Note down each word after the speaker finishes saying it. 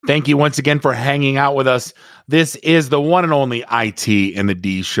Thank you once again for hanging out with us. This is the one and only IT in the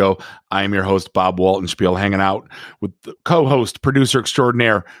D show. I am your host, Bob Waltenspiel, hanging out with the co-host, producer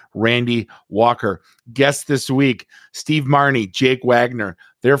extraordinaire, Randy Walker. Guest this week, Steve Marney, Jake Wagner.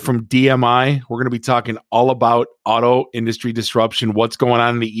 They're from DMI. We're going to be talking all about auto industry disruption, what's going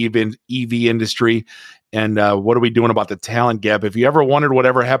on in the EV industry, and what are we doing about the talent gap. If you ever wondered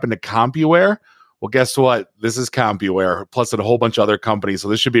whatever happened to CompuWare, well, guess what? This is CompuWare, plus a whole bunch of other companies. So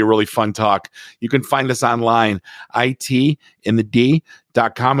this should be a really fun talk. You can find us online,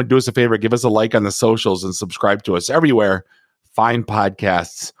 itinthed.com. And do us a favor, give us a like on the socials and subscribe to us everywhere. Fine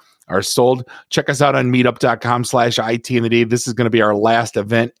podcasts are sold. Check us out on meetup.com/itinthed. This is going to be our last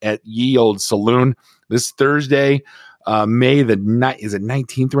event at Ye Old Saloon this Thursday, May the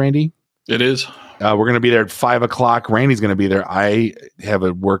 19th, Randy? It is. We're going to be there at 5 o'clock. Randy's going to be there. I have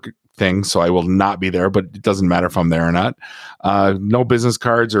a work thing, so I will not be there, but it doesn't matter if I'm there or not. No business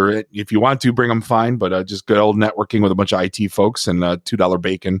cards, or if you want to bring them, fine, but just good old networking with a bunch of IT folks and $2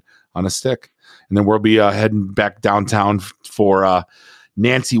 bacon on a stick. And then we'll be heading back downtown for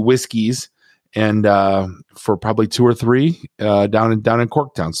Nancy Whiskey's and for probably 2 or 3 down in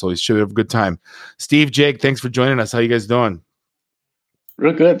Corktown. So we should have a good time. Steve, Jake, thanks for joining us. How you guys doing?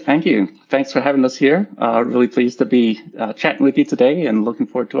 Real good. Thank you. Thanks for having us here. Really pleased to be chatting with you today and looking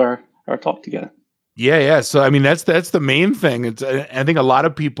forward to our talk together. Yeah. So, I mean, that's the main thing. I think a lot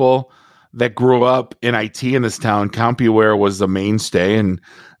of people that grew up in IT in this town, CompuWare was the mainstay, and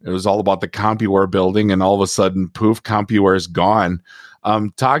it was all about the CompuWare building, and all of a sudden, poof, CompuWare is gone.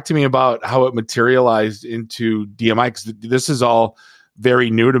 Talk to me about how it materialized into DMI, because this is all very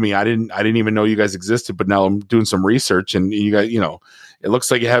new to me. I didn't even know you guys existed, but now I'm doing some research, and you guys, it looks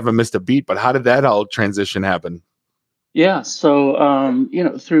like you haven't missed a beat. But how did that all transition happen? Yeah, so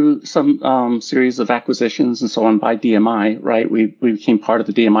through some series of acquisitions and so on by DMI, right? We became part of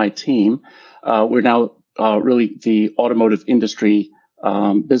the DMI team. We're now really the automotive industry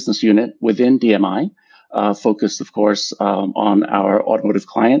business unit within DMI, focused, of course, on our automotive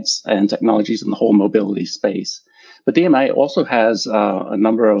clients and technologies in the whole mobility space. But DMI also has a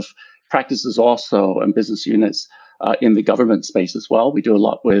number of practices also and business units in the government space as well. We do a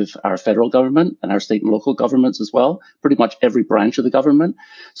lot with our federal government and our state and local governments as well, pretty much every branch of the government.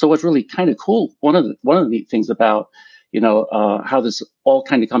 So what's really kind of cool, one of the neat things about how this all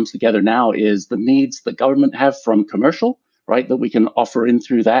kind of comes together now is the needs the government have from commercial, right, that we can offer in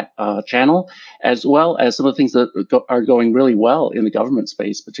through that channel, as well as some of the things that are going really well in the government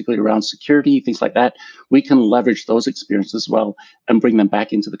space, particularly around security, things like that. We can leverage those experiences as well and bring them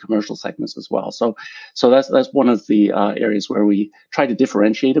back into the commercial segments as well. So that's one of the areas where we try to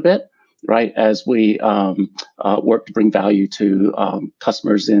differentiate a bit, right, as we work to bring value to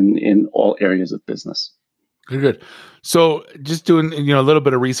customers in all areas of business. Good. So just doing, a little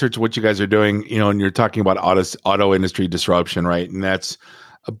bit of research of what you guys are doing, and you're talking about auto industry disruption, right? And that's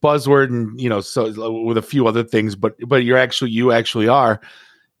a buzzword, and, so with a few other things, but you actually are.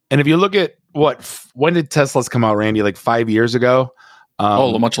 And if you look at when did Tesla's come out, Randy? Like 5 years ago?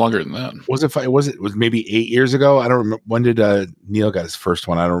 Much longer than that. Was it maybe 8 years ago? I don't remember. When did Neil got his first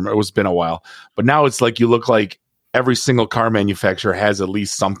one? I don't remember. It's been a while, but now it's like, you look like every single car manufacturer has at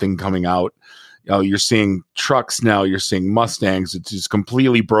least something coming out. You're seeing trucks now, you're seeing Mustangs. It's just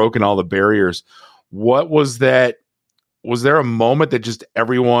completely broken all the barriers. What was that? Was there a moment that just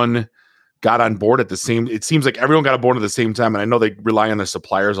everyone got on board at the same? It seems like everyone got on board at the same time. And I know they rely on their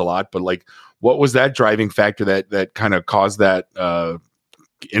suppliers a lot, but like, what was that driving factor that kind of caused that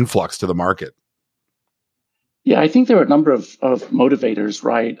influx to the market? Yeah, I think there are a number of motivators,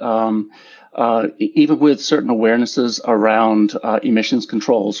 right? Even with certain awarenesses around emissions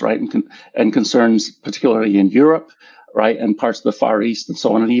controls, right, and concerns, particularly in Europe, right, and parts of the Far East and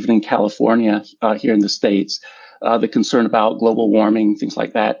so on, and even in California here in the States, the concern about global warming, things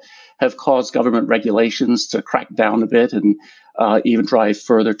like that, have caused government regulations to crack down a bit and even drive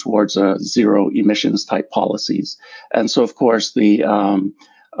further towards zero emissions type policies. And so, of course, the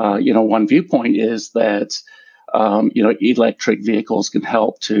one viewpoint is that electric vehicles can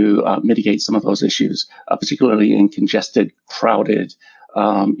help to mitigate some of those issues, particularly in congested, crowded,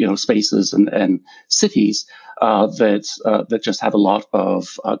 spaces and cities that just have a lot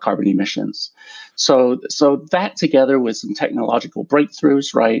of carbon emissions. So that together with some technological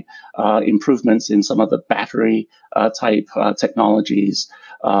breakthroughs, right, improvements in some of the battery type technologies,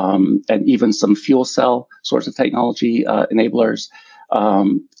 and even some fuel cell sorts of technology enablers,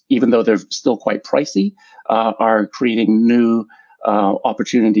 even though they're still quite pricey, are creating new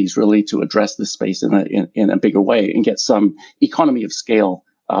opportunities really to address this space in a bigger way and get some economy of scale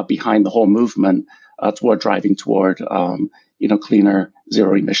behind the whole movement toward driving toward cleaner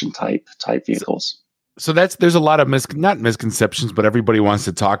zero emission type vehicles. So there's a lot of not misconceptions, but everybody wants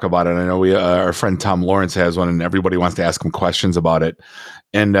to talk about it. I know our friend Tom Lawrence has one, and everybody wants to ask him questions about it.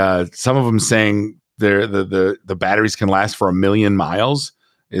 And some of them saying the batteries can last for 1 million miles.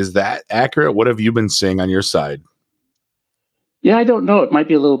 Is that accurate? What have you been seeing on your side? Yeah, I don't know. It might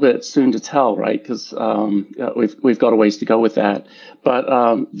be a little bit soon to tell, right? Because we've got a ways to go with that.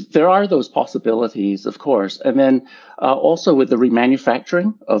 But there are those possibilities, of course, and then also with the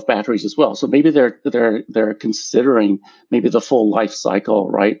remanufacturing of batteries as well. So maybe they're considering maybe the full life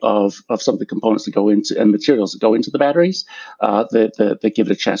cycle, right, of some of the components that go into and materials that go into the batteries that give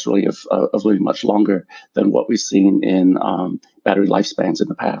it a chance really of living much longer than what we've seen in battery lifespans in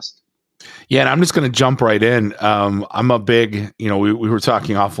the past. Yeah, and I'm just going to jump right in. I'm a big, we were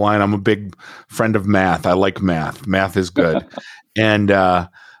talking offline. I'm a big friend of math. I like math. Math is good. And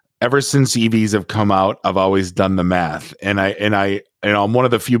ever since EVs have come out, I've always done the math. And I'm one of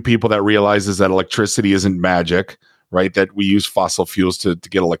the few people that realizes that electricity isn't magic, right? That we use fossil fuels to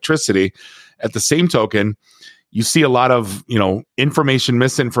get electricity. At the same token, you see a lot of,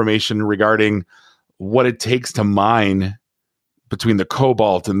 misinformation regarding what it takes to mine between the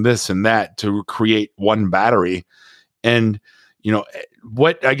cobalt and this and that to create one battery. And,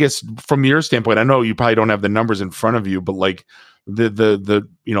 what, I guess from your standpoint, I know you probably don't have the numbers in front of you, but like the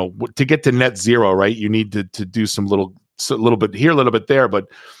to get to net zero, right? You need to do some little bit here, a little bit there. But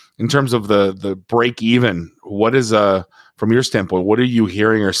in terms of the break even, what is from your standpoint, what are you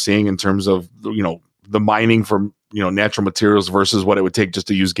hearing or seeing in terms of, the mining from, natural materials versus what it would take just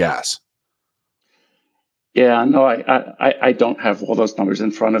to use gas? Yeah, no, I don't have all those numbers in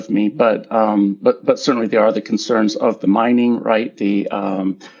front of me, but certainly there are the concerns of the mining, right? The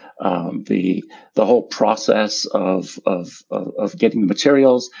whole process of getting the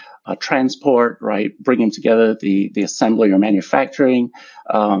materials, transport, right? Bringing together the assembly or manufacturing,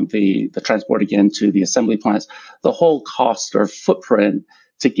 the transport again to the assembly plants, the whole cost or footprint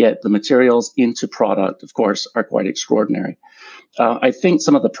to get the materials into product, of course, are quite extraordinary. I think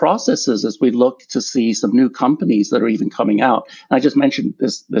some of the processes, as we look to see some new companies that are even coming out, and I just mentioned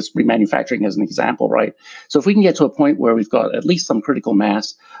this remanufacturing as an example, right? So if we can get to a point where we've got at least some critical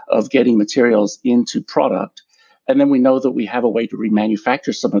mass of getting materials into product, and then we know that we have a way to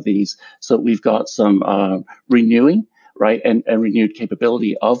remanufacture some of these, so we've got some renewing, right, and renewed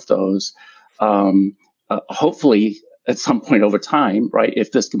capability of those, hopefully at some point over time, right,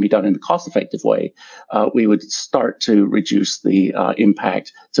 if this can be done in a cost-effective way, we would start to reduce the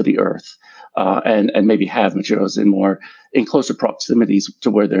impact to the earth and maybe have materials in closer proximities to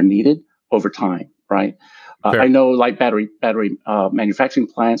where they're needed over time, right? I know, like battery manufacturing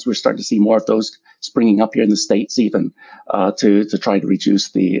plants, we're starting to see more of those springing up here in the States, even to try to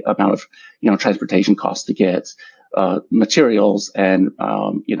reduce the amount of transportation costs to get materials and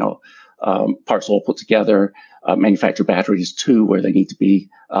parts all put together, manufacture batteries to where they need to be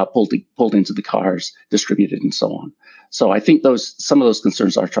pulled into the cars, distributed, and so on. So I think some of those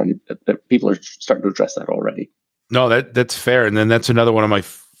concerns are that people are starting to address that already. No, that's fair. And then that's another one of my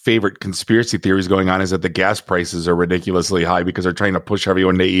favorite conspiracy theories going on, is that the gas prices are ridiculously high because they're trying to push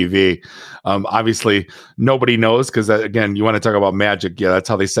everyone to EV. Obviously, nobody knows because, again, you want to talk about magic. Yeah, that's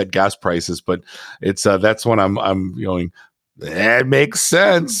how they set gas prices. But it's that's when I'm going, it makes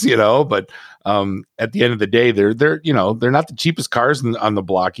sense, but at the end of the day, they're not the cheapest cars on the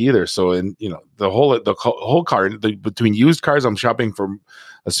block either. So, the whole car between used cars, I'm shopping for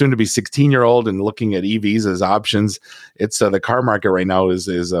a soon to be 16-year-old and looking at EVs as options. It's the car market right now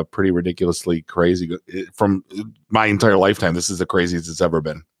is pretty ridiculously crazy. From my entire lifetime, this is the craziest it's ever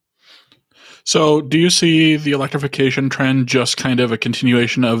been. So do you see the electrification trend just kind of a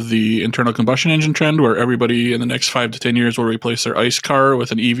continuation of the internal combustion engine trend, where everybody in the next 5 to 10 years will replace their ICE car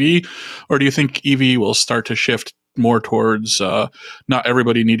with an EV? Or do you think EV will start to shift more towards not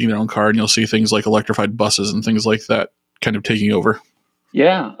everybody needing their own car, and you'll see things like electrified buses and things like that kind of taking over?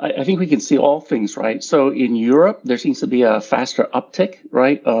 Yeah, I think we can see all things, right? So in Europe, there seems to be a faster uptick,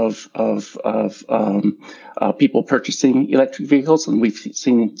 right, of people purchasing electric vehicles, and we've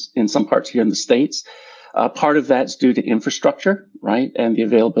seen in some parts here in the States. Part of that's due to infrastructure, right, and the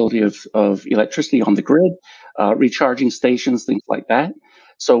availability of electricity on the grid, recharging stations, things like that.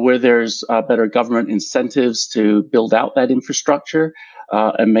 So where there's better government incentives to build out that infrastructure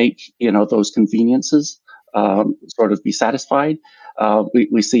and make those conveniences sort of be satisfied,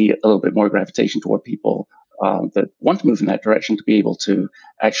 we see a little bit more gravitation toward people that want to move in that direction to be able to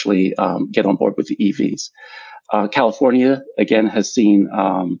actually get on board with the EVs. California, again, has seen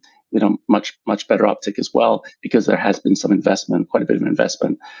much better uptick as well, because there has been some investment, quite a bit of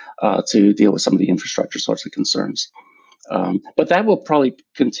investment, to deal with some of the infrastructure sorts of concerns. But that will probably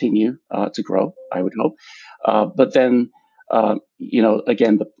continue to grow, I would hope. But then,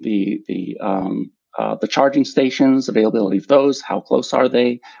 again, the charging stations, availability of those, how close are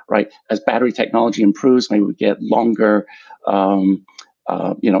they, right? As battery technology improves, maybe we get longer,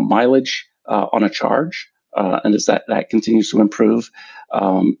 mileage on a charge, and as that continues to improve,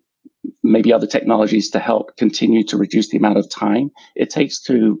 maybe other technologies to help continue to reduce the amount of time it takes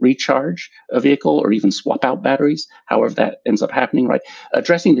to recharge a vehicle or even swap out batteries, however that ends up happening, right?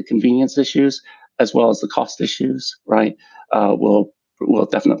 Addressing the convenience issues as well as the cost issues, right, will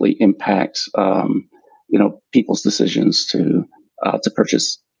definitely impact, people's decisions to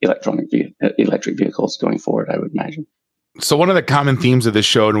purchase electric vehicles going forward, I would imagine. So one of the common themes of this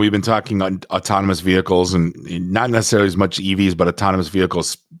show, and we've been talking on autonomous vehicles and not necessarily as much EVs, but autonomous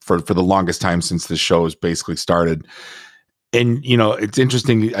vehicles for the longest time since the show has basically started. And, it's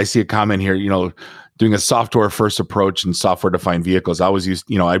interesting. I see a comment here, doing a software first approach and software defined vehicles. I always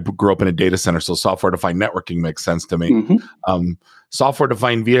used, I grew up in a data center, so software defined networking makes sense to me. Mm-hmm. Software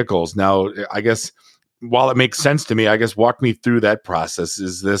defined vehicles. Now, I guess, while it makes sense to me, I guess walk me through that process.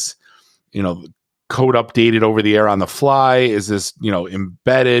 Is this, code updated over the air on the fly? Is this,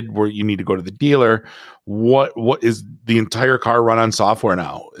 embedded where you need to go to the dealer? What is the entire car run on software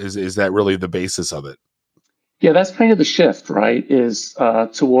now? Is that really the basis of it? Yeah, that's kind of the shift, right? Is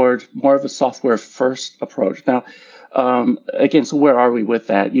toward more of a software first approach. Now, again, so where are we with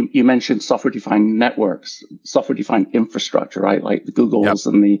that? You mentioned software defined networks, software defined infrastructure, right? Like the Googles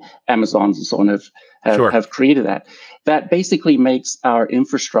and the Amazons and so on have created that. That basically makes our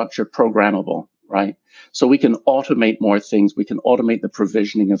infrastructure programmable, right? So we can automate more things. We can automate the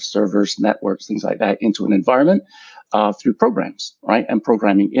provisioning of servers, networks, things like that into an environment through programs, right? And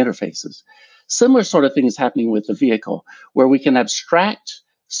programming interfaces. Similar sort of thing is happening with the vehicle, where we can abstract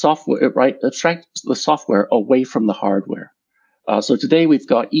software, right? Abstract the software away from the hardware. So today we've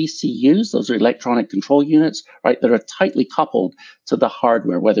got ECUs, those are electronic control units, right, that are tightly coupled to the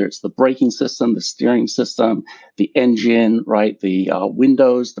hardware, whether it's the braking system, the steering system, the engine, right, the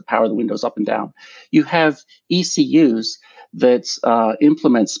windows, the power of the windows up and down. You have ECUs that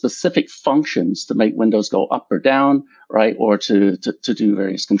implement specific functions to make windows go up or down, right, or to do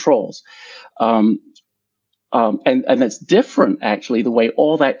various controls. And it's different, actually, the way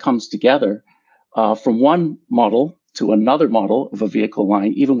all that comes together from one model to another model of a vehicle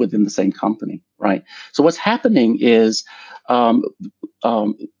line, even within the same company, right? So what's happening is we're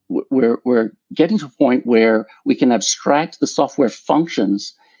getting to a point where we can abstract the software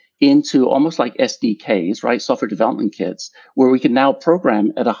functions into almost like SDKs, right? Software development kits, where we can now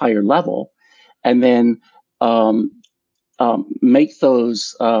program at a higher level, and then make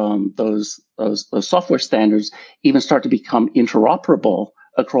those software standards even start to become interoperable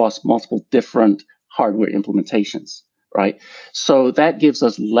across multiple different hardware implementations, right? So that gives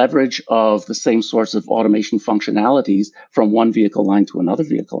us leverage of the same sorts of automation functionalities from one vehicle line to another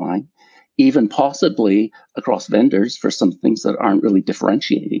vehicle line, even possibly across vendors for some things that aren't really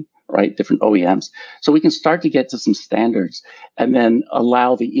differentiating, right? Different OEMs. So we can start to get to some standards and then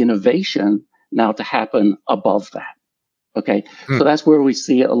allow the innovation now to happen above that. Okay. So that's where we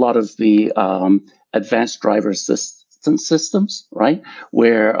see a lot of the advanced driver assistance systems, right?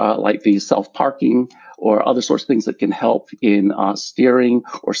 Where like the self-parking or other sorts of things that can help in steering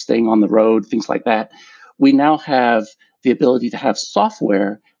or staying on the road, things like that. We now have the ability to have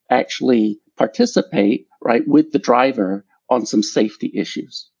software actually participate, right, with the driver on some safety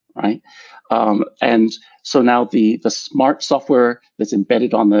issues, right? And so now the smart software that's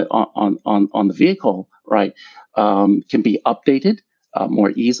embedded on the vehicle, right, can be updated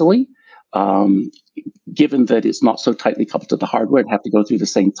more easily. Given that it's not so tightly coupled to the hardware, and have to go through the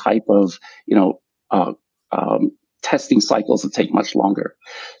same type of, testing cycles that take much longer.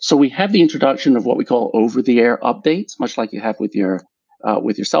 So we have the introduction of what we call over-the-air updates, much like you have with your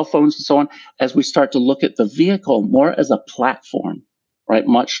cell phones and so on, as we start to look at the vehicle more as a platform, right?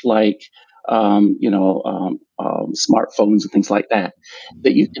 Much like smartphones and things like that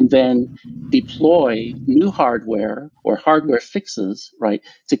you can then deploy new hardware or hardware fixes, right,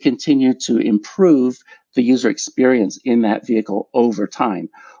 to continue to improve the user experience in that vehicle over time,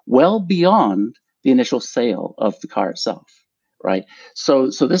 well beyond the initial sale of the car itself, right? So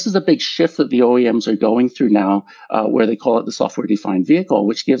this is a big shift that the OEMs are going through now, where they call it the software-defined vehicle,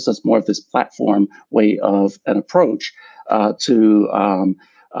 which gives us more of this platform way of an approach to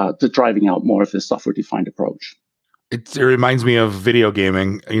driving out more of this software-defined approach. It reminds me of video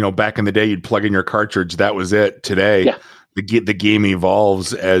gaming. Back in the day, you'd plug in your cartridge. That was it. Today, the game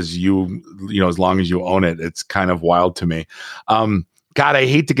evolves as as long as you own it. It's kind of wild to me. God, I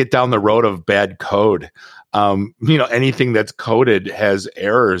hate to get down the road of bad code. anything that's coded has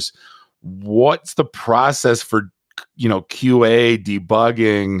errors. What's the process for, QA,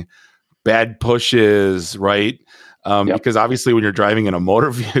 debugging, bad pushes, right? Because obviously when you're driving in a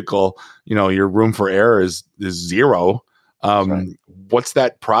motor vehicle, your room for error is zero. Right. What's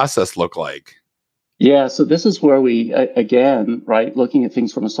that process look like? Yeah, so this is where we, again, right, looking at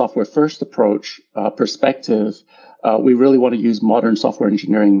things from a software first approach perspective, we really want to use modern software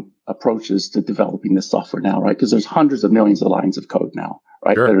engineering approaches to developing this software now, right? Because there's hundreds of millions of lines of code now,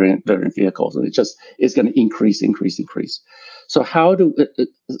 right, Sure. that are in vehicles, and it just is going to increase.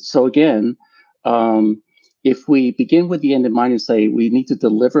 So again, if we begin with the end in mind and say we need to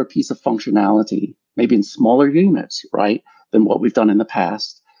deliver a piece of functionality, maybe in smaller units, right, than what we've done in the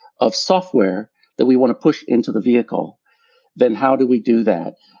past, of software that we want to push into the vehicle, then how do we do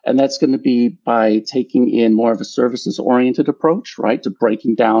that? And that's going to be by taking in more of a services-oriented approach, right, to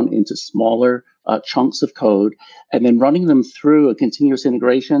breaking down into smaller chunks of code and then running them through a continuous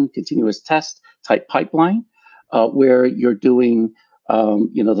integration, continuous test type pipeline, where you're doing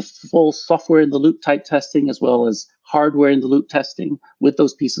the full software in the loop type testing as well as hardware in the loop testing with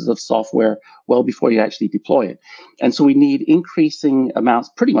those pieces of software well before you actually deploy it. And so we need increasing amounts.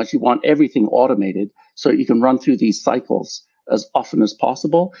 Pretty much you want everything automated so you can run through these cycles as often as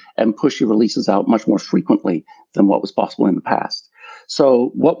possible and push your releases out much more frequently than what was possible in the past.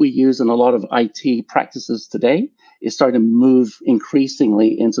 So what we use in a lot of IT practices today is starting to move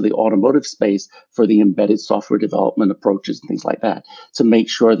increasingly into the automotive space for the embedded software development approaches and things like that, to make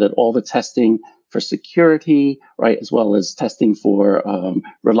sure that all the testing for security, right, as well as testing for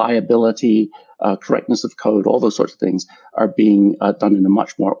reliability, correctness of code, all those sorts of things are being done in a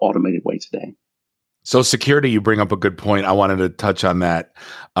much more automated way today. So security, you bring up a good point. I wanted to touch on that.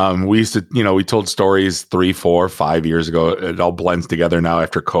 We used to, we told stories 3, 4, 5 years ago. It all blends together now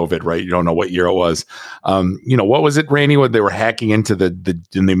after COVID, right? You don't know what year it was. What was it, Randy, when they were hacking into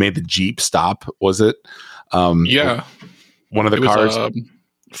and they made the Jeep stop? Was it? Yeah. One of the cars?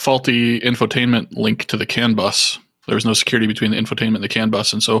 Faulty infotainment link to the CAN bus. There was no security between the infotainment and the CAN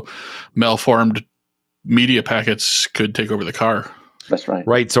bus. And so malformed media packets could take over the car. That's right.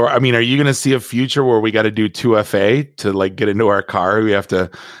 Right. So, are you going to see a future where we got to do 2FA to get into our car?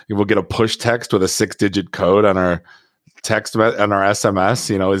 We'll get a push text with a 6-digit code on our text on our SMS.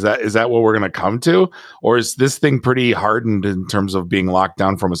 Is that what we're going to come to? Or is this thing pretty hardened in terms of being locked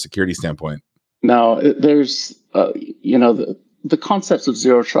down from a security standpoint? No, there's, the concepts of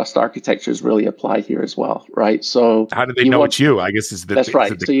zero trust architectures really apply here as well, right? So how do they know it's you? I guess that's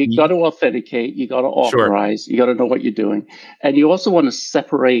right. So you got to authenticate, you got to authorize, You got to know what you're doing, and you also want to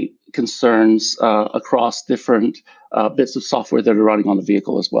separate concerns across different bits of software that are running on the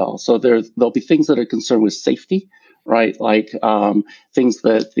vehicle as well. So there'll be things that are concerned with safety, right? Like things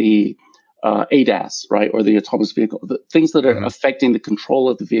that the ADAS, right, or the autonomous vehicle, the things that are affecting the control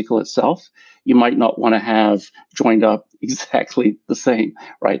of the vehicle itself, you might not want to have joined up exactly the same,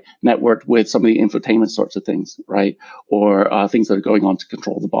 right? Networked with some of the infotainment sorts of things, right? Or things that are going on to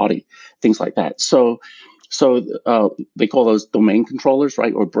control the body, things like that. So they call those domain controllers,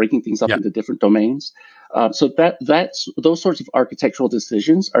 right? Or breaking things up into different domains. So that's those sorts of architectural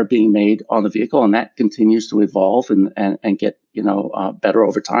decisions are being made on the vehicle, and that continues to evolve and get better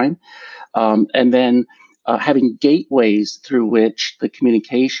over time. And then having gateways through which the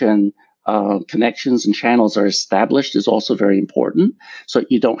communication connections and channels are established is also very important. So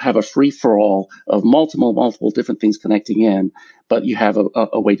you don't have a free-for-all of multiple different things connecting in, but you have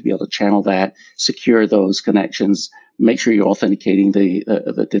a way to be able to channel that, secure those connections, make sure you're authenticating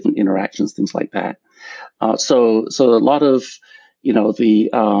the different interactions, things like that. So a lot of the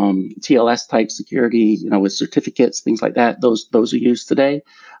TLS type security, with certificates, things like that, those are used today.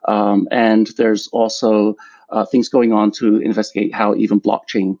 And there's also things going on to investigate how even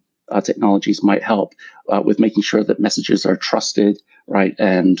blockchain technologies might help with making sure that messages are trusted, right,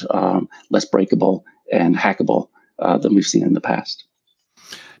 and less breakable and hackable than we've seen in the past.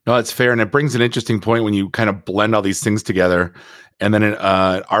 No, that's fair. And it brings an interesting point when you kind of blend all these things together. And then an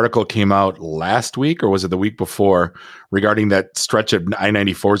article came out last week, or was it the week before, regarding that stretch of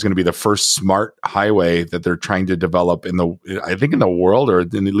I-94 is going to be the first smart highway that they're trying to develop in the world, or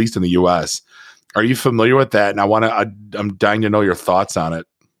at least in the U.S. Are you familiar with that? And I'm dying to know your thoughts on it.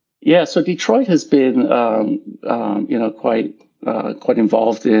 Yeah, so Detroit has been, quite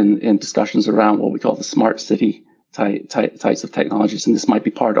involved in discussions around what we call the smart city types of technologies, and this might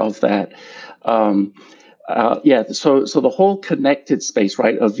be part of that. So the whole connected space,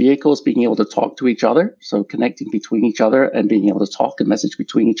 right, of vehicles being able to talk to each other, so connecting between each other and being able to talk and message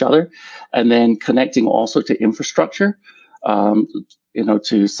between each other, and then connecting also to infrastructure.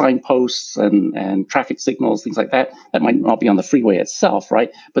 to signposts and traffic signals, things like that. That might not be on the freeway itself,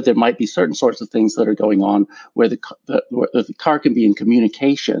 right? But there might be certain sorts of things that are going on where the car can be in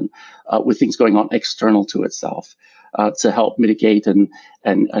communication with things going on external to itself to help mitigate and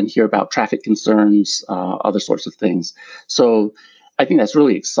hear about traffic concerns, other sorts of things. So I think that's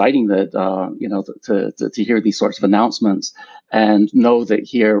really exciting that to hear these sorts of announcements and know that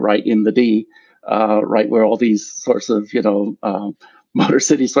here, right in the D, right where all these sorts of Motor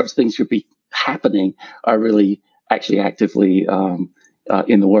City sorts of things should be happening, are really actually actively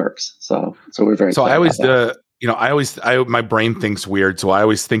in the works. So we're very. So I always my brain thinks weird. So I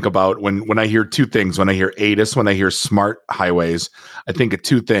always think about when I hear two things. When I hear ADAS, when I hear smart highways, I think of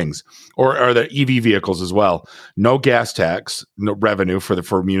two things, or the EV vehicles as well. No gas tax, no revenue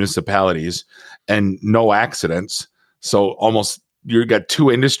for municipalities, and no accidents. So almost you got two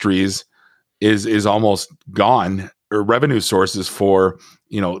industries is almost gone, or revenue sources for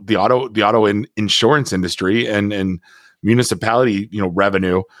the auto insurance industry and municipality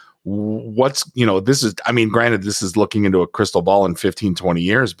revenue. What's this is, I mean, granted, this is looking into a crystal ball in 15, 20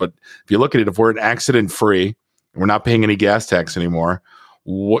 years, but if you look at it, if we're an accident free, we're not paying any gas tax anymore,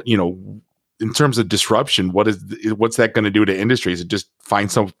 what in terms of disruption, what's that going to do to industries? It just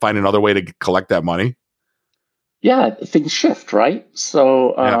find another way to collect that money. Yeah, things shift, right?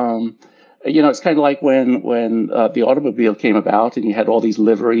 So it's kind of like when the automobile came about, and you had all these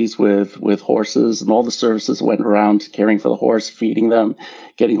liveries with horses, and all the services went around caring for the horse, feeding them,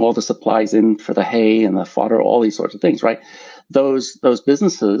 getting all the supplies in for the hay and the fodder, all these sorts of things, right? Those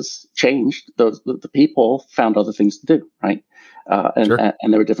businesses changed. The people found other things to do, right? Sure.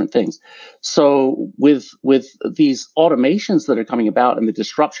 And there were different things. So with these automations that are coming about and the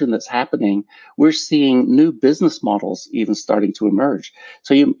disruption that's happening, we're seeing new business models even starting to emerge.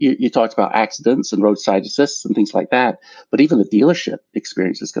 So you talked about accidents and roadside assists and things like that, but even the dealership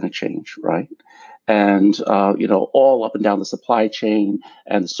experience is going to change, right? And all up and down the supply chain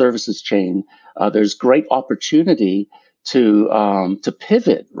and the services chain, there's great opportunity to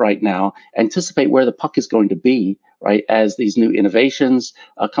pivot right now, anticipate where the puck is going to be, right, as these new innovations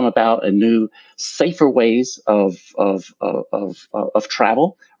come about and new safer ways of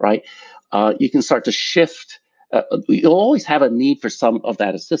travel, right? You can start to shift. You'll always have a need for some of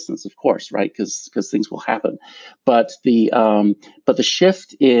that assistance, of course, right? Because things will happen, but the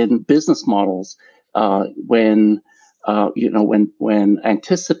shift in business models when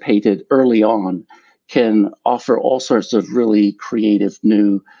anticipated early on can offer all sorts of really creative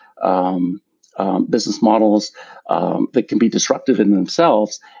new business models that can be disruptive in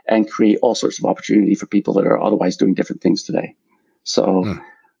themselves and create all sorts of opportunity for people that are otherwise doing different things today. So,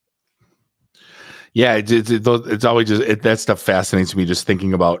 yeah, it's always just that stuff fascinates me. Just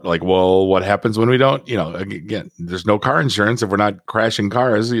thinking about well, what happens when we don't? Again, there's no car insurance if we're not crashing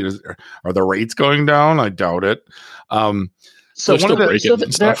cars. Are the rates going down? I doubt it. Real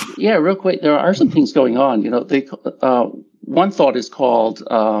quick, there are some things going on. One thought is called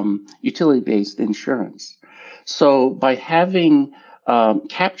utility-based insurance. So by having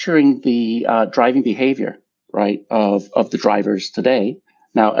capturing the driving behavior, right, of the drivers today,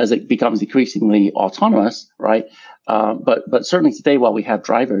 now as it becomes increasingly autonomous, right, but certainly today while we have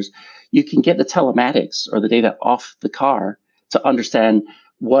drivers, you can get the telematics or the data off the car to understand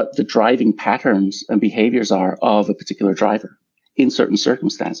what the driving patterns and behaviors are of a particular driver in certain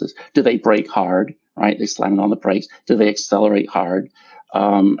circumstances. Do they brake hard, right? They slam on the brakes. Do they accelerate hard?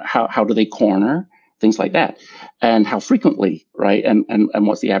 How do they corner? Things like that. And how frequently, right? And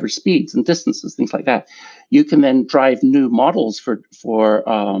what's the average speeds and distances, things like that. You can then drive new models for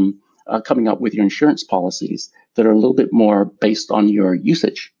coming up with your insurance policies that are a little bit more based on your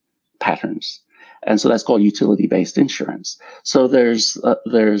usage patterns. And so that's called utility-based insurance. So there's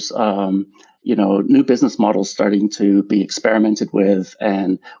new business models starting to be experimented with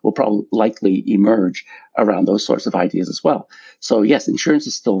and will probably likely emerge around those sorts of ideas as well. So yes, insurance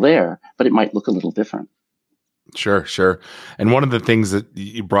is still there, but it might look a little different. Sure. And one of the things that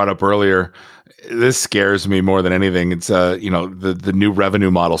you brought up earlier, this scares me more than anything. It's the new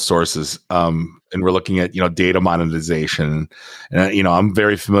revenue model sources. And we're looking at data monetization. And I'm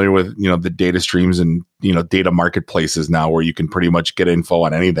very familiar with the data streams and data marketplaces now, where you can pretty much get info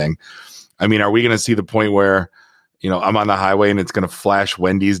on anything. I mean, are we going to see the point where I'm on the highway and it's going to flash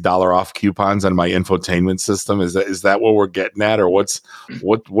Wendy's $1 off coupons on my infotainment system? Is that what we're getting at, or what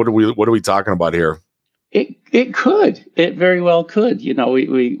are we talking about here? It could. It very well could.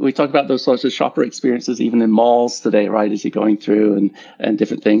 We talk about those sorts of shopper experiences even in malls today, right? As you're going through and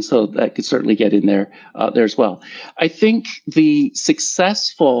different things. So that could certainly get in there as well. I think the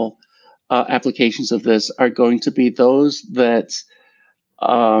successful applications of this are going to be those that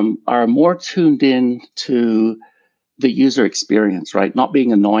are more tuned in to the user experience, right? Not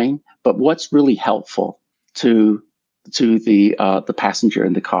being annoying, but what's really helpful to the passenger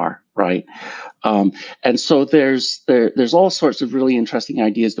in the car, right? And so there's all sorts of really interesting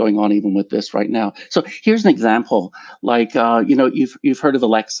ideas going on even with this right now. So here's an example, like you've heard of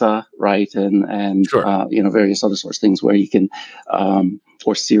Alexa, right? And Sure. Various other sorts of things where you can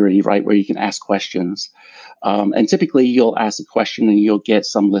or Siri, right, where you can ask questions. And typically you'll ask a question and you'll get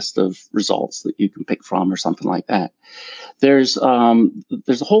some list of results that you can pick from or something like that. There's a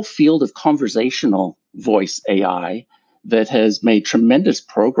whole field of conversational voice AI that has made tremendous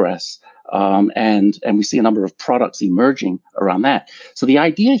progress, and we see a number of products emerging around that. So the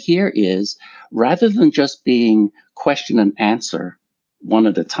idea here is, rather than just being question and answer one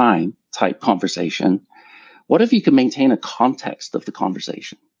at a time type conversation, what if you can maintain a context of the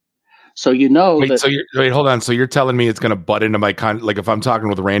conversation? So wait, hold on. So you're telling me it's going to butt into my like if I'm talking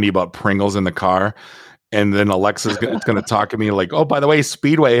with Randy about Pringles in the car, and then Alexa's going to talk to me like, oh, by the way,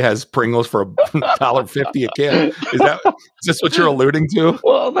 Speedway has Pringles for $1.50 a can. Is this what you're alluding to?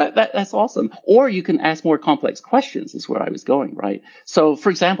 Well, that's awesome. Or you can ask more complex questions is where I was going, right? So, for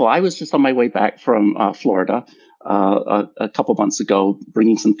example, I was just on my way back from Florida a couple months ago,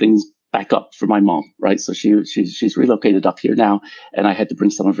 bringing some things back up for my mom, right? So she's relocated up here now, and I had to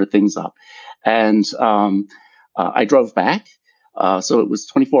bring some of her things up. And I drove back. So it was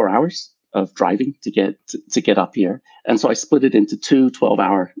 24 hours of driving to get up here. And so I split it into two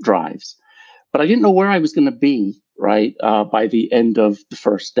 12-hour drives. But I didn't know where I was going to be, right, by the end of the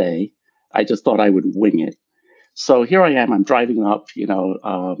first day. I just thought I would wing it. So here I am. I'm driving up,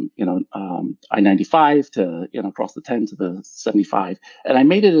 I-95 to, across the 10 to the 75. And I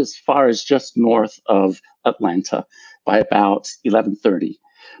made it as far as just north of Atlanta by about 11:30.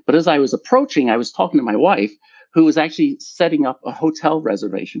 But as I was approaching, I was talking to my wife, who was actually setting up a hotel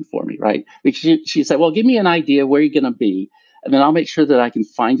reservation for me, right? Because she said, well, give me an idea where you're going to be, and then I'll make sure that I can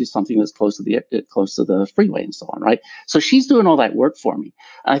find you something that's close to the freeway and so on, right? So she's doing all that work for me.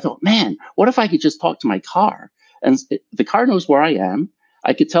 And I thought, man, what if I could just talk to my car? And the car knows where I am.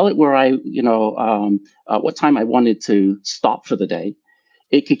 I could tell it where what time I wanted to stop for the day.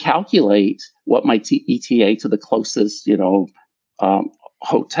 It could calculate what my ETA to the closest,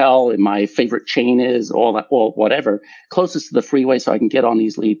 hotel in my favorite chain is, all that, or whatever, closest to the freeway, so I can get on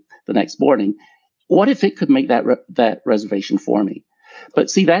easily the next morning. What if it could make that reservation for me? But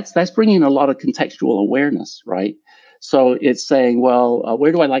see, that's bringing a lot of contextual awareness, right? So it's saying, well,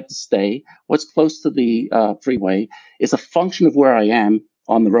 where do I like to stay? What's close to the freeway is a function of where I am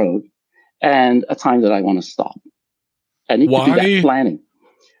on the road and a time that I want to stop. And it could do that planning.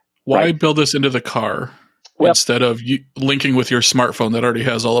 Why build this into the car instead of linking with your smartphone that already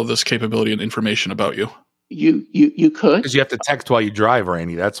has all of this capability and information about you? You could. Because you have to text while you drive,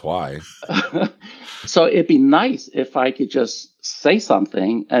 Randy. That's why. So it'd be nice if I could just say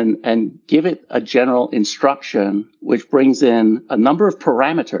something and give it a general instruction, which brings in a number of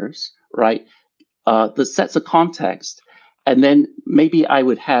parameters, right? That sets a context. And then maybe I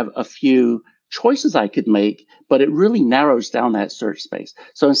would have a few choices I could make, but it really narrows down that search space.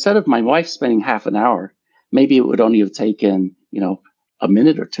 So instead of my wife spending half an hour, maybe it would only have taken, a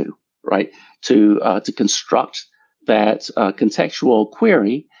minute or two, right? To construct that contextual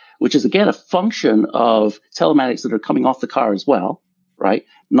query, which is again a function of telematics that are coming off the car as well, right?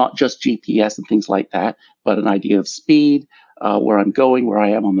 Not just GPS and things like that, but an idea of speed, where I'm going, where I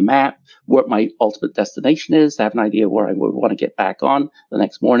am on the map, what my ultimate destination is, to have an idea where I would want to get back on the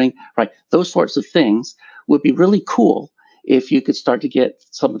next morning, right? Those sorts of things would be really cool if you could start to get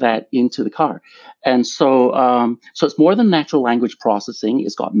some of that into the car. And so it's more than natural language processing.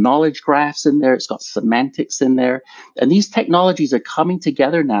 It's got knowledge graphs in there. It's got semantics in there. And these technologies are coming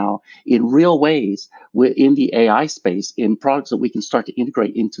together now in real ways within the AI space, in products that we can start to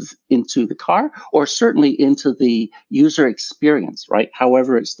integrate into the car, or certainly into the user experience, right?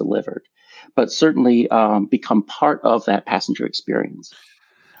 However it's delivered, but certainly become part of that passenger experience.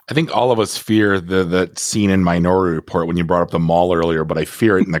 I think all of us fear the scene in Minority Report when you brought up the mall earlier, but I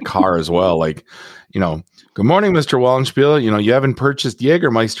fear it in the car as well. Like, good morning, Mr. Wallenspiel. You haven't purchased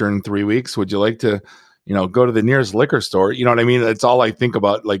Jägermeister in 3 weeks. Would you like to, go to the nearest liquor store? You know what I mean? That's all I think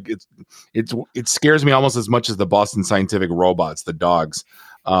about. Like, it scares me almost as much as the Boston Scientific robots, the dogs.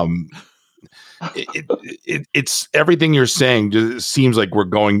 It's everything you're saying. Just seems like we're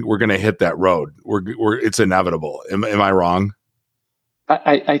going to hit that road. It's inevitable. Am I wrong?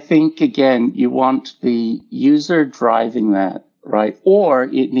 I think, again, you want the user driving that, right? Or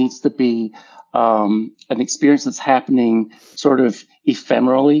it needs to be an experience that's happening sort of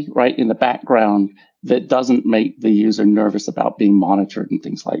ephemerally, right, in the background that doesn't make the user nervous about being monitored and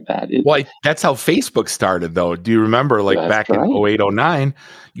things like that. That's how Facebook started, though. Do you remember, like back in 08, 09,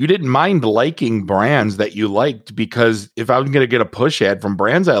 you didn't mind liking brands that you liked because if I was going to get a push ad from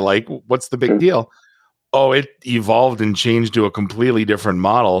brands I like, what's the big deal? Oh, it evolved and changed to a completely different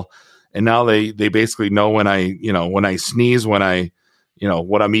model. And now they basically know when I sneeze, when I,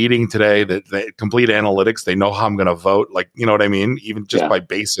 what I'm eating today, that complete analytics, they know how I'm going to vote. Like, you know what I mean? Even just by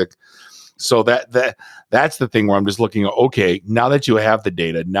basic. So that's the thing where I'm just looking at, okay, now that you have the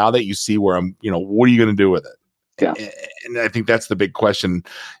data, now that you see where I'm, what are you going to do with it? Yeah. And I think that's the big question.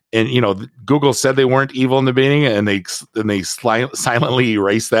 And, Google said they weren't evil in the beginning and they silently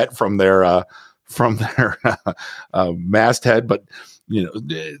erased that from their masthead. But,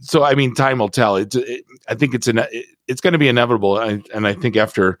 so, I mean, time will tell. I think it's going to be inevitable. And I think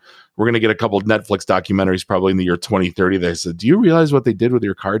after we're going to get a couple of Netflix documentaries probably in the year 2030. They said, do you realize what they did with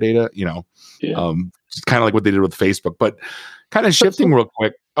your car data? It's kind of like what they did with Facebook, but kind of shifting real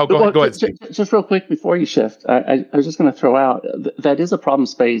quick. Oh, go ahead. Just real quick before you shift, I was just going to throw out that is a problem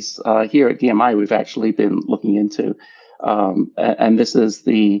space here at DMI we've actually been looking into. And this is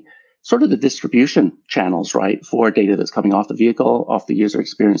the sort of the distribution channels, right, for data that's coming off the vehicle, off the user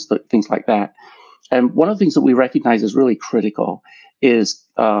experience, things like that. And one of the things that we recognize is really critical is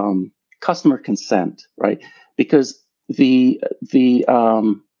customer consent, right? Because the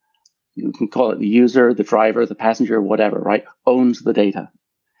you can call it the user, the driver, the passenger, whatever, right, owns the data.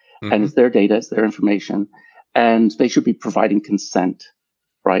 Mm-hmm. And it's their data, it's their information, and they should be providing consent,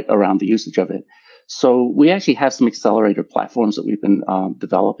 right, around the usage of it. So we actually have some accelerator platforms that we've been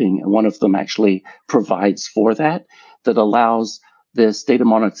developing, and one of them actually provides for that allows this data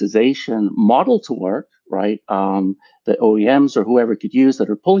monetization model to work, right? The OEMs or whoever could use that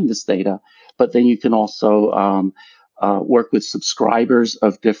are pulling this data, but then you can also work with subscribers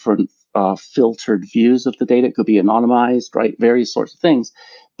of different filtered views of the data. It could be anonymized, right? Various sorts of things.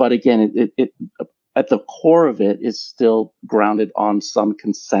 But again, it at the core of it is still grounded on some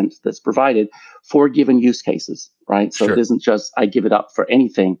consent that's provided for given use cases, right? So It isn't just I give it up for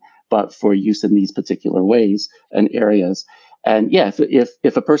anything, but for use in these particular ways and areas. And yeah,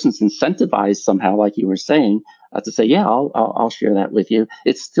 if a person's incentivized somehow, like you were saying, to say, yeah, I'll share that with you,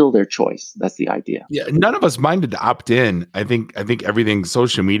 it's still their choice. That's the idea. Yeah, none of us minded to opt in. I think everything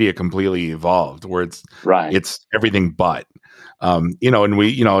social media completely evolved, where it's everything but. And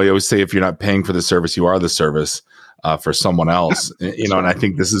we, I always say if you're not paying for the service, you are the service for someone else. And I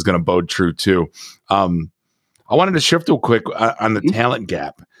think this is going to bode true too. I wanted to shift real quick on the talent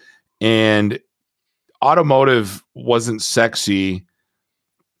gap, and automotive wasn't sexy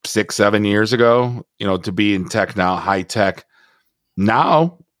 6-7 years ago, to be in tech now, high tech.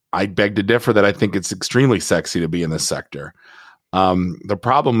 Now, I beg to differ that I think it's extremely sexy to be in this sector. The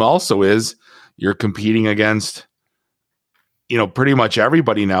problem also is you're competing against, pretty much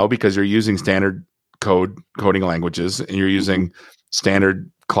everybody now because you're using standard coding languages and you're using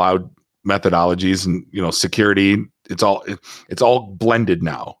standard cloud methodologies and, security. It's all blended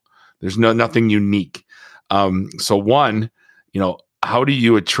now. There's nothing unique. So one, how do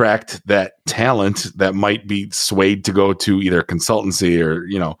you attract that talent that might be swayed to go to either consultancy or,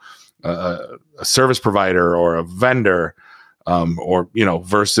 a service provider or a vendor, or,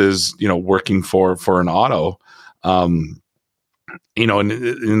 versus, working for an auto, as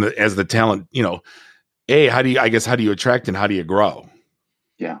the talent, how do you attract and how do you grow?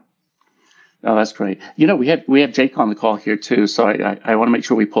 Yeah. No, that's great. We have Jake on the call here too. So I want to make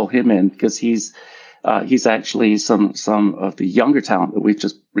sure we pull him in because he's actually some of the younger talent that we've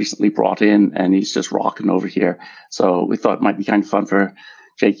just recently brought in, and he's just rocking over here. So we thought it might be kind of fun for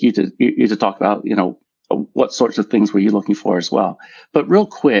Jake, you to talk about, what sorts of things were you looking for as well. But real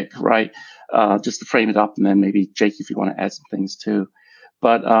quick, right, just to frame it up, and then maybe Jake, if you want to add some things too.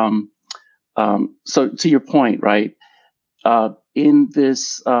 But so to your point, right, in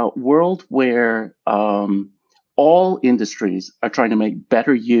this world where all industries are trying to make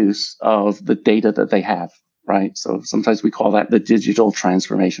better use of the data that they have, right? So sometimes we call that the digital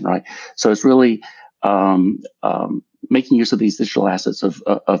transformation, right? So it's really making use of these digital assets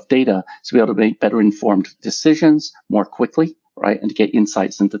of data to be able to make better informed decisions more quickly, right? And to get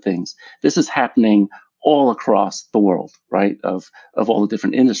insights into things. This is happening all across the world, right? Of all the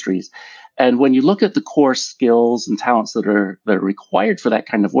different industries. And when you look at the core skills and talents that are required for that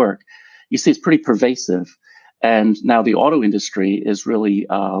kind of work, you see it's pretty pervasive. And now the auto industry is really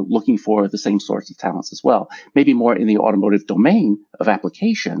looking for the same sorts of talents as well, maybe more in the automotive domain of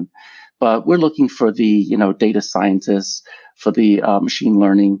application. But we're looking for the data scientists, for the machine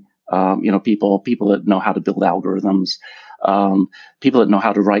learning People that know how to build algorithms, people that know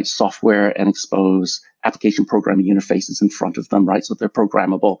how to write software and expose application programming interfaces in front of them, right? So they're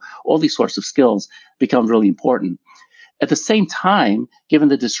programmable. All these sorts of skills become really important. At the same time, given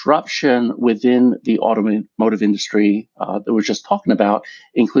the disruption within the automotive industry that we're just talking about,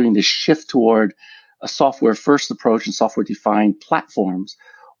 including the shift toward a software-first approach and software-defined platforms,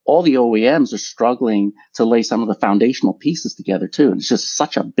 all the OEMs are struggling to lay some of the foundational pieces together too. And it's just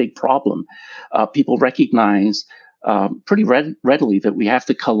such a big problem. People recognize pretty readily that we have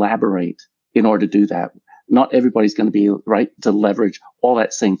to collaborate in order to do that. Not everybody's going to be right to leverage all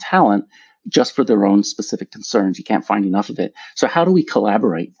that same talent just for their own specific concerns. You can't find enough of it. So how do we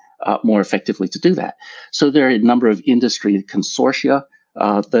collaborate more effectively to do that? So there are a number of industry consortia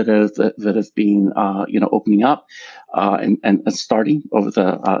that have been opening up and starting over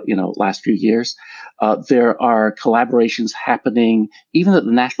the last few years. There are collaborations happening even that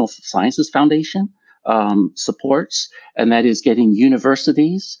the National Sciences Foundation supports, and that is getting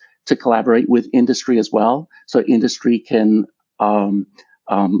universities to collaborate with industry as well, so industry can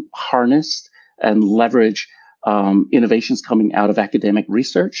harness and leverage innovations coming out of academic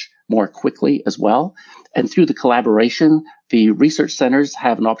research more quickly as well. And through the collaboration, the research centers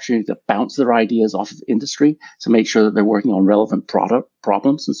have an opportunity to bounce their ideas off of industry to make sure that they're working on relevant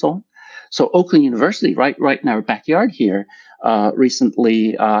problems and so on. So Oakland University, right in our backyard here,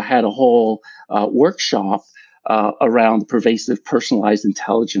 recently had a whole workshop around pervasive personalized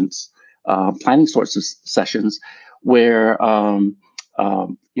intelligence planning sorts of sessions where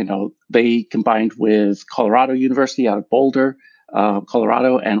they combined with Colorado University out of Boulder,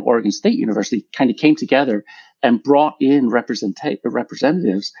 Colorado, and Oregon State University kind of came together and brought in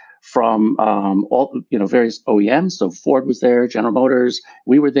representatives from all various OEMs. So Ford was there, General Motors,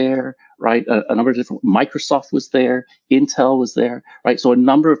 we were there, right? A number of different, Microsoft was there, Intel was there, right? So a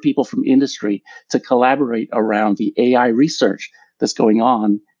number of people from industry to collaborate around the AI research that's going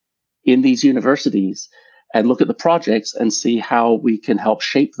on in these universities and look at the projects and see how we can help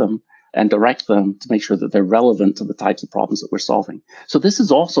shape them and direct them to make sure that they're relevant to the types of problems that we're solving. So this is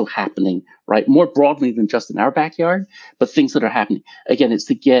also happening, right, more broadly than just in our backyard, but things that are happening. Again, it's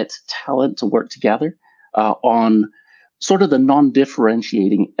to get talent to work together on sort of the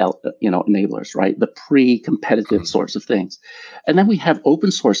non-differentiating, enablers, right, the pre-competitive sorts of things. And then we have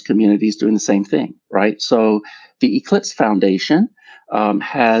open source communities doing the same thing, right? So the Eclipse Foundation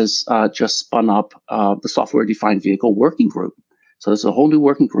has just spun up the Software-Defined Vehicle Working Group. So there's a whole new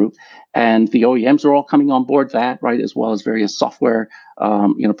working group, and the OEMs are all coming on board that, right, as well as various software,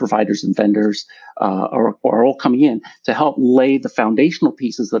 providers and vendors are all coming in to help lay the foundational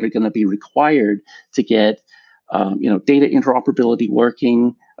pieces that are going to be required to get, data interoperability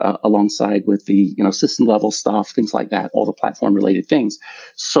working alongside with the, system level stuff, things like that, all the platform related things,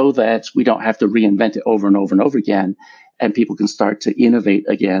 so that we don't have to reinvent it over and over and over again, and people can start to innovate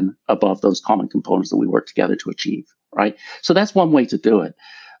again above those common components that we work together to achieve. Right. So that's one way to do it.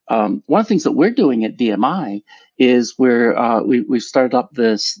 One of the things that we're doing at DMI is we've started up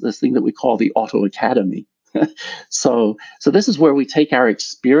this thing that we call the Auto Academy. So this is where we take our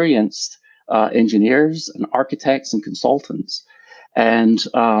experienced engineers and architects and consultants, and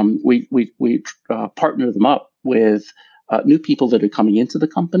we partner them up with new people that are coming into the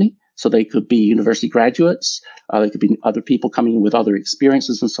company. So they could be university graduates, they could be other people coming in with other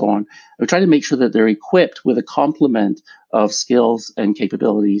experiences and so on. We try to make sure that they're equipped with a complement of skills and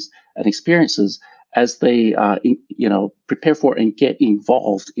capabilities and experiences as they, prepare for and get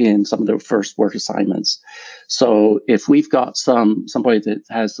involved in some of their first work assignments. So if we've got somebody that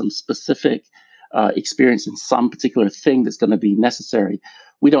has some specific experience in some particular thing that's going to be necessary,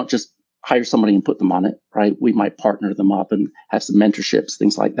 we don't just hire somebody and put them on it, right? We might partner them up and have some mentorships,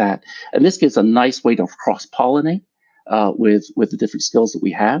 things like that. And this gives a nice way to cross-pollinate with the different skills that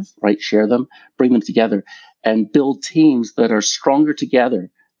we have, right? Share them, bring them together, and build teams that are stronger together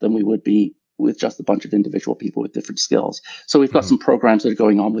than we would be with just a bunch of individual people with different skills. So we've got some programs that are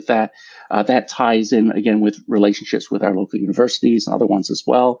going on with that. That ties in, again, with relationships with our local universities and other ones as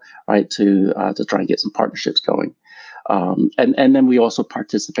well, right? To try and get some partnerships going. And then we also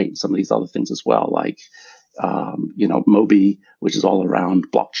participate in some of these other things as well, like, Moby, which is all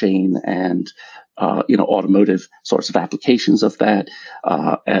around blockchain and, automotive sorts of applications of that,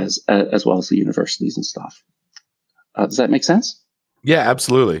 as well as the universities and stuff. Does that make sense? Yeah,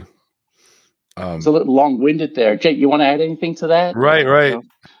 absolutely. It's a little long-winded there. Jake, you want to add anything to that? Right.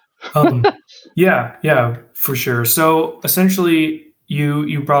 Yeah, for sure. So essentially,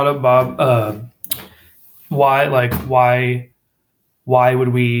 you brought up, Bob, why would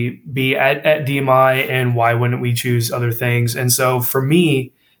we be at DMI and why wouldn't we choose other things? And so for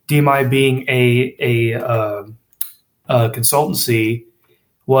me, DMI being a consultancy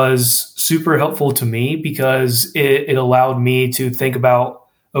was super helpful to me because it allowed me to think about,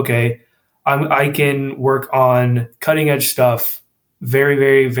 okay, I can work on cutting edge stuff very,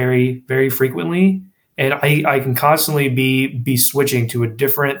 very, very, very frequently. And I can constantly be switching to a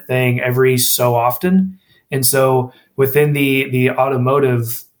different thing every so often. And so within the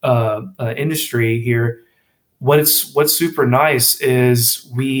automotive industry here, what's super nice is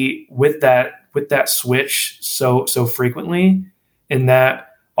we with that switch so frequently, in that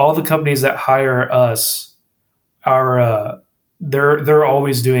all the companies that hire us are they're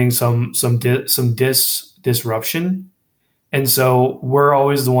always doing some disruption, and so we're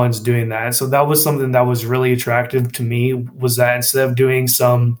always the ones doing that. So that was something that was really attractive to me, was that instead of doing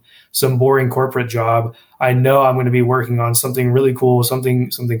some boring corporate job, I know I'm going to be working on something really cool,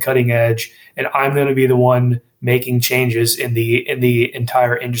 something cutting edge, and I'm going to be the one making changes in the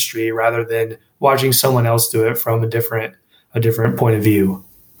entire industry rather than watching someone else do it from a different point of view.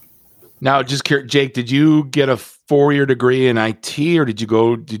 Now, just curious, Jake, did you get a 4-year degree in IT, or did you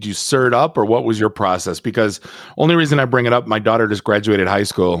cert up, or what was your process? Because only reason I bring it up, my daughter just graduated high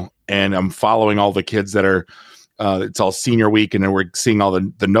school, and I'm following all the kids that are, it's all senior week, and then we're seeing all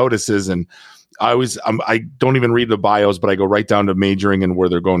the notices, and I don't even read the bios, but I go right down to majoring and where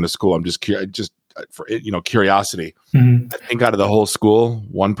they're going to school. I'm just curious, for curiosity. Mm-hmm. I think out of the whole school,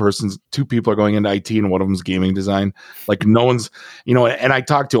 two people are going into IT, and one of them's gaming design. Like no one's, and I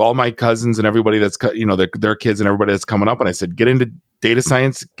talked to all my cousins and everybody that's, their kids and everybody that's coming up. And I said, get into data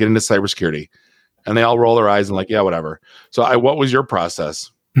science, get into cybersecurity. And they all roll their eyes and like, yeah, whatever. So what was your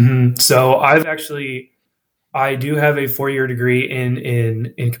process? Mm-hmm. So I do have a 4-year degree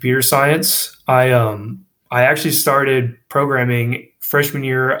in computer science. I actually started programming freshman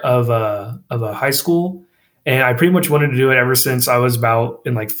year of a high school, and I pretty much wanted to do it ever since I was about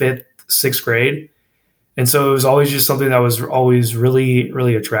in like 5th, 6th grade. And so it was always just something that was always really,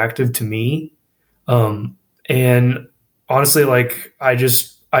 really attractive to me. And honestly, like I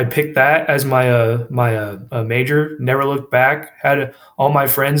picked that as my major, never looked back. Had all my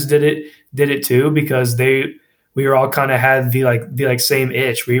friends did it too, because we were all kind of had the same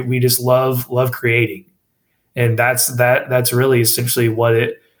itch. We just love creating. And that's really essentially what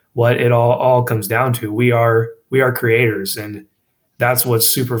it all comes down to. We are creators, and that's what's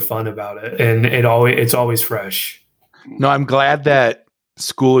super fun about it. And it's always fresh. No, I'm glad that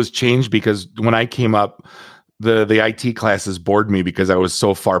school has changed, because when I came up, the IT classes bored me because I was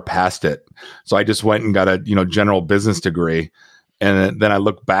so far past it. So I just went and got a general business degree. And then I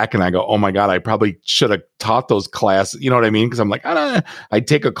look back and I go, oh my God, I probably should have taught those classes. You know what I mean? Because I'm like, I'd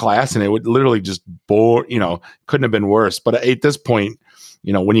take a class and it would literally just bore, couldn't have been worse. But at this point,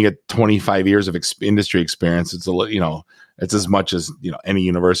 when you get 25 years of industry experience, it's it's as much as, any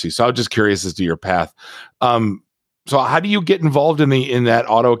university. So I was just curious as to your path. So how do you get involved in that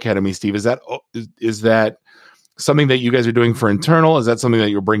auto academy, Steve? Is that something that you guys are doing for internal? Is that something that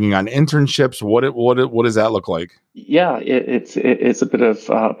you're bringing on internships? What does that look like? Yeah, it's a bit of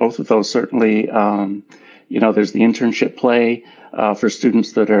both of those, certainly. There's the internship play for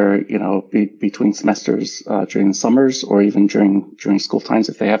students that are, between semesters during the summers, or even during school times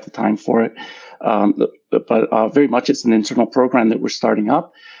if they have the time for it. But very much it's an internal program that we're starting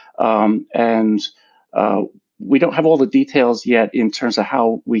up. And we don't have all the details yet in terms of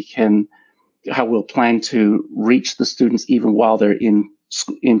how we'll plan to reach the students even while they're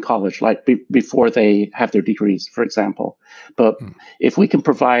in college, like before they have their degrees, for example. But if we can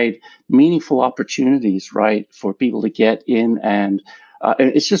provide meaningful opportunities, right, for people to get in, and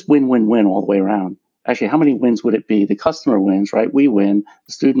it's just win-win-win all the way around. Actually, how many wins would it be? The customer wins, right? We win.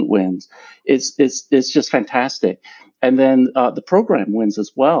 The student wins. It's just fantastic. And then the program wins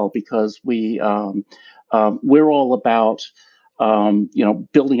as well, because we're all about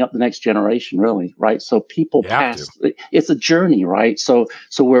building up the next generation, really, right? So people it's a journey, right? So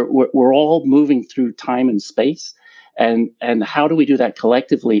we're all moving through time and space, and how do we do that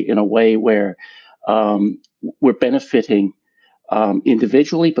collectively in a way where we're benefiting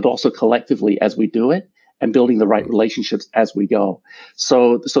individually, but also collectively as we do it, and building the right relationships as we go.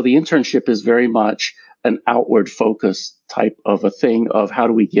 So the internship is very much an outward focus type of a thing of how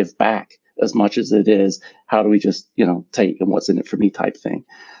do we give back as much as it is how do we just take, and what's in it for me type thing.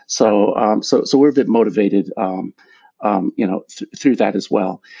 So we're a bit motivated through that as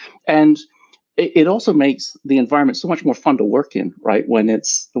well. And it also makes the environment so much more fun to work in, right? When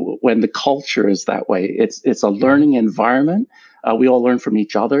the culture is that way, it's a learning environment. We all learn from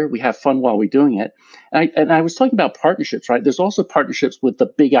each other. We have fun while we're doing it. And I was talking about partnerships, right? There's also partnerships with the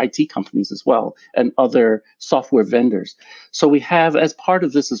big IT companies as well and other software vendors. So we have, as part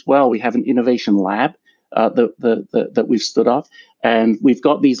of this as well, we have an innovation lab that we've stood up. And we've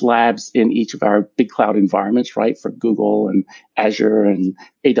got these labs in each of our big cloud environments, right, for Google and Azure and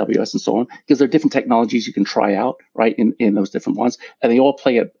AWS and so on, because there are different technologies you can try out, right, in those different ones. And they all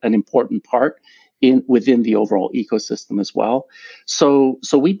play an important part within the overall ecosystem as well. So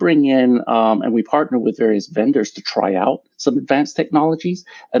we bring in and we partner with various vendors to try out some advanced technologies.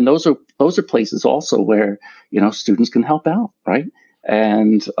 And those are places also where, students can help out, right?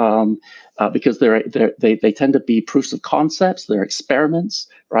 And because they tend to be proofs of concepts, they're experiments,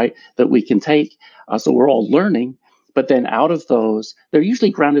 right, that we can take. So we're all learning, but then out of those, they're usually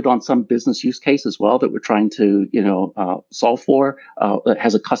grounded on some business use case as well that we're trying to, solve for. That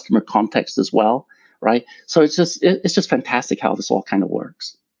has a customer context as well, right? So it's just fantastic how this all kind of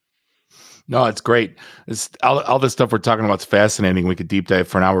works. No, it's great. All this stuff we're talking about is fascinating. We could deep dive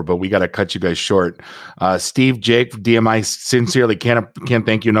for an hour, but we got to cut you guys short. Steve, Jake, DMI, sincerely can't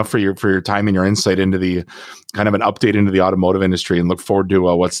thank you enough for your time and your insight into the kind of an update into the automotive industry, and look forward to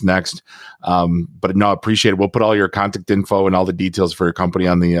what's next. But no, appreciate it. We'll put all your contact info and all the details for your company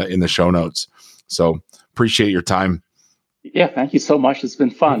on the in the show notes. So appreciate your time. Yeah, thank you so much. It's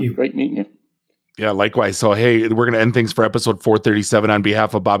been fun. Great meeting you. Yeah, likewise. So, hey, we're going to end things for episode 437. On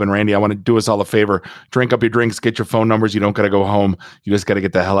behalf of Bob and Randy, I want to do us all a favor. Drink up your drinks, get your phone numbers. You don't got to go home. You just got to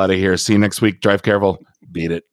get the hell out of here. See you next week. Drive careful. Beat it.